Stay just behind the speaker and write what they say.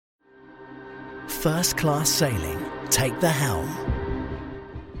First Class Sailing. Take the helm.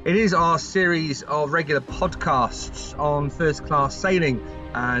 It is our series of regular podcasts on first class sailing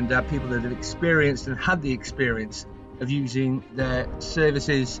and people that have experienced and had the experience of using their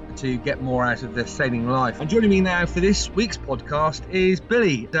services to get more out of their sailing life. And joining me now for this week's podcast is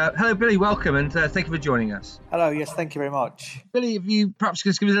Billy. Hello, Billy. Welcome, and thank you for joining us. Hello. Yes, thank you very much. Billy, if you perhaps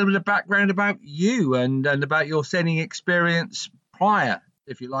just give us a little bit of background about you and about your sailing experience prior,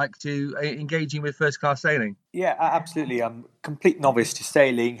 if you like, to engaging with first class sailing. Yeah, absolutely. I'm a complete novice to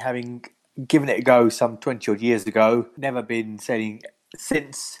sailing, having given it a go some 20 odd years ago. Never been sailing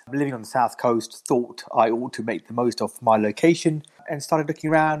since. Living on the south coast, thought I ought to make the most of my location and started looking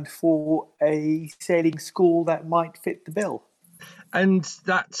around for a sailing school that might fit the bill. And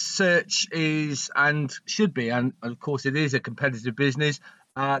that search is and should be, and of course it is, a competitive business.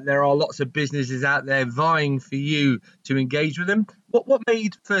 There are lots of businesses out there vying for you to engage with them. What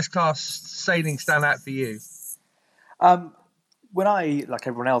made first class sailing stand out for you? When I, like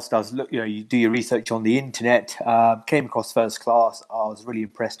everyone else does, look, you do your research on the internet, came across First Class. I was really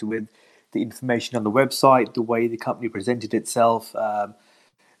impressed with the information on the website, the way the company presented itself, the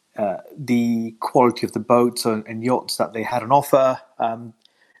quality of the boats and yachts that they had on offer.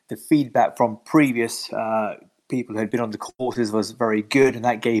 The feedback from previous people who had been on the courses was very good, and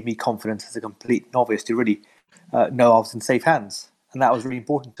that gave me confidence as a complete novice to really know I was in safe hands. And that was really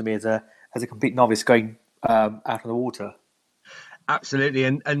important to me as a complete novice going out on the water. Absolutely,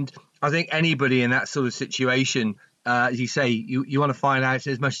 and I think anybody in that sort of situation, as you say, you want to find out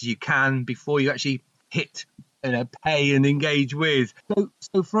as much as you can before you actually hit, pay and engage with.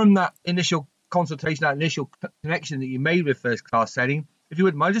 So from that initial consultation, that initial connection that you made with first class sailing, if you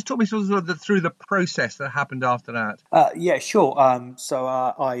wouldn't mind, just talk me through the process that happened after that. Yeah, sure. So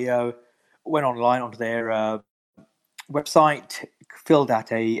I went online onto their website, filled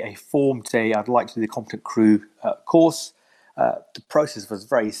out a form to say I'd like to do the Competent Crew course. The process was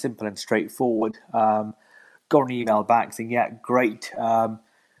very simple and straightforward. Got an email back saying, yeah, great.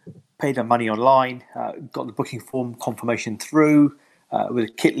 Paid my money online, got the booking form confirmation through with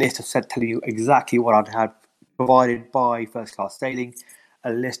a kit list of telling you exactly what I'd had provided by First Class Sailing,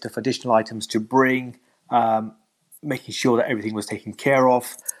 a list of additional items to bring, making sure that everything was taken care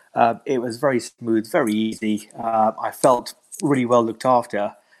of. It was very smooth, very easy. I felt really well looked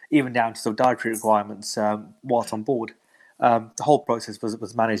after, even down to the dietary requirements whilst on board. The whole process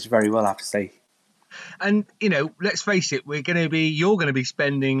was managed very well, I have to say. And, let's face it, you're going to be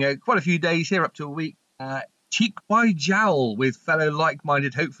spending quite a few days here, up to a week, cheek by jowl with fellow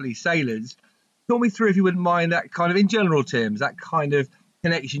like-minded, hopefully, sailors. Talk me through, if you wouldn't mind, that kind of, in general terms, that kind of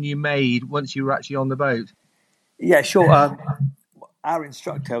connection you made once you were actually on the boat. Yeah, sure. Our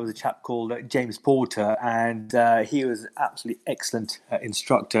instructor was a chap called James Porter, and he was an absolutely excellent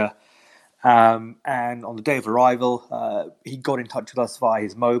instructor. And on the day of arrival, he got in touch with us via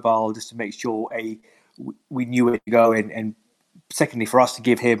his mobile just to make sure we knew where to go, and secondly, for us to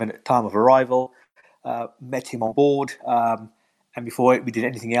give him a time of arrival. Met him on board, and before we did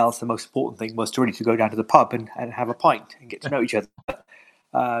anything else, the most important thing was to go down to the pub and have a pint and get to know each other.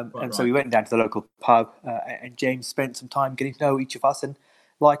 So we went down to the local pub, and James spent some time getting to know each of us, and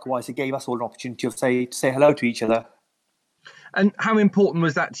likewise, it gave us all an opportunity to say hello to each other. And how important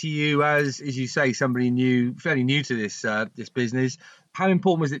was that to you, as you say, somebody fairly new to this business? How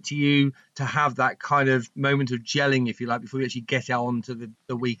important was it to you to have that kind of moment of gelling, if you like, before you actually get out onto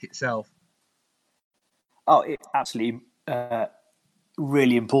the week itself? Oh, it's absolutely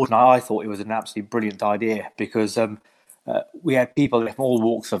really important. I thought it was an absolutely brilliant idea because we had people from all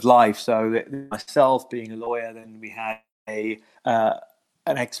walks of life. So myself being a lawyer, then we had an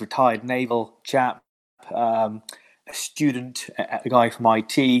ex-retired naval chap, a student, a guy from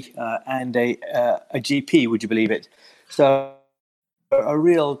IT, and a GP, would you believe it? So a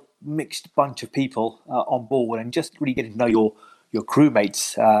real mixed bunch of people on board, and just really getting to know your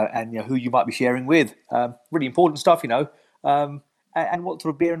crewmates and who you might be sharing with. Really important stuff, and what sort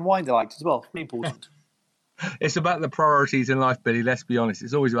of beer and wine they liked as well. Really important. It's about the priorities in life, Billy. Let's be honest.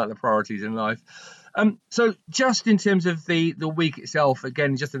 It's always about the priorities in life. So just in terms of the week itself,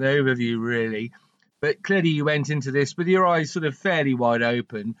 again, just an overview, really. But clearly you went into this with your eyes sort of fairly wide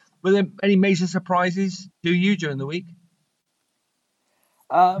open. Were there any major surprises to you during the week?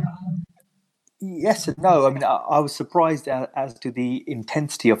 Yes and no. I mean, I was surprised as to the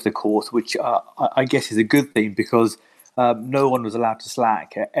intensity of the course, which I guess is a good thing because no one was allowed to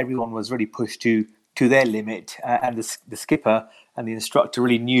slack. Everyone was really pushed to their limit, and the skipper and the instructor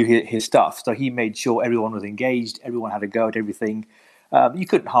really knew his stuff. So he made sure everyone was engaged, everyone had a go at everything. You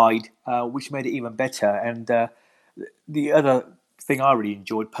couldn't hide, which made it even better. And the other thing I really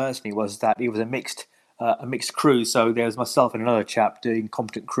enjoyed personally was that it was a mixed crew. So there was myself and another chap doing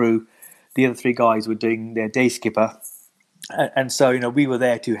competent crew. The other three guys were doing their day skipper, and so we were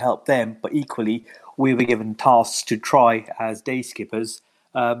there to help them, but equally we were given tasks to try as day skippers,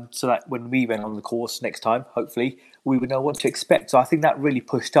 so that when we went on the course next time, hopefully we would know what to expect. So I think that really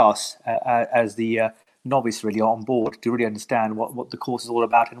pushed us as the novice really on board to really understand what the course is all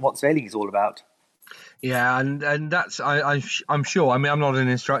about and what sailing is all about. Yeah, and that's I'm sure. I mean, I'm not an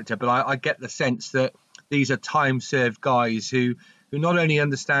instructor, but I get the sense that these are time-served guys who not only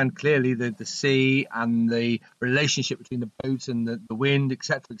understand clearly the sea and the relationship between the boat and the wind,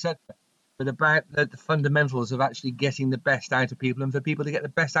 etc., but about the fundamentals of actually getting the best out of people and for people to get the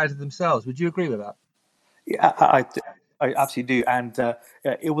best out of themselves. Would you agree with that? Yeah, I absolutely do. And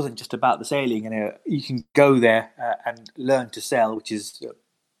it wasn't just about the sailing. And you can go there and learn to sail, which is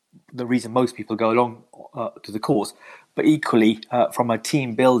the reason most people go along to the course. But equally, from a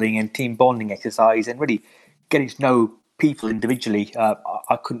team building and team bonding exercise and really getting to know people individually,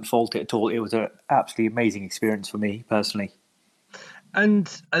 I couldn't fault it at all. It was an absolutely amazing experience for me personally.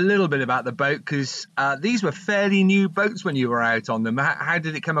 And a little bit about the boat, because these were fairly new boats when you were out on them. How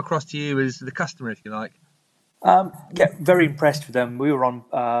did it come across to you as the customer, if you like? Yeah, very impressed with them. We were on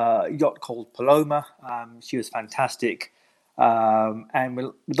a yacht called Paloma. She was fantastic. And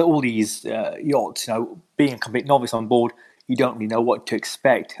with all these yachts, being a complete novice on board, you don't really know what to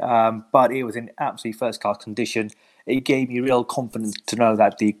expect. But it was in absolutely first-class condition. It gave me real confidence to know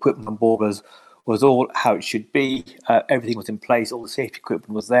that the equipment on board was all how it should be. Everything was in place. All the safety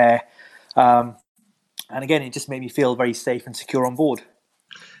equipment was there. And again, it just made me feel very safe and secure on board.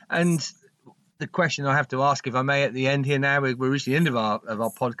 And the question I have to ask, if I may, at the end here now, we're reaching the end of our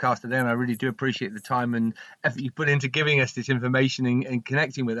podcast today, and I really do appreciate the time and effort you put into giving us this information and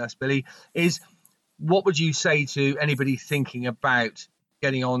connecting with us, Billy, is what would you say to anybody thinking about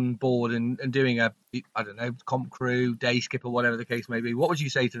getting on board and doing comp crew, day skipper, whatever the case may be? What would you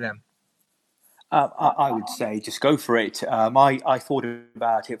say to them? I would say just go for it. I thought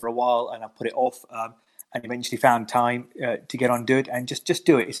about it for a while and I put it off. And eventually found time to get on and do it, and just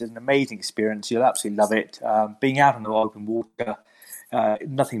do it. It's an amazing experience. You'll absolutely love it. Being out on the open water,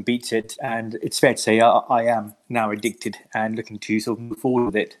 nothing beats it. And it's fair to say I am now addicted and looking to sort of move forward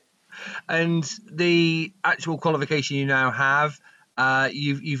with it. And the actual qualification you now have,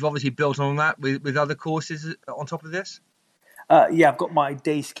 you've obviously built on that with other courses on top of this? Yeah, I've got my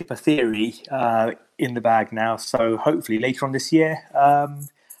day skipper theory in the bag now. So hopefully later on this year,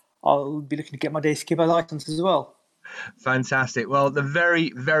 I'll be looking to get my day skipper license as well. Fantastic. Well, the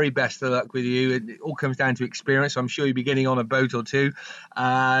very, very best of luck with you. It all comes down to experience. So I'm sure you'll be getting on a boat or two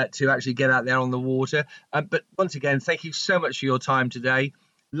to actually get out there on the water. But once again, thank you so much for your time today.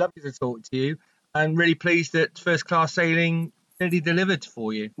 Lovely to talk to you, and really pleased that First Class Sailing really delivered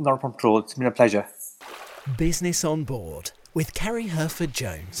for you. Not a problem at all. It's been a pleasure. Business on Board with Carrie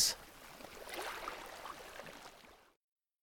Herford-Jones.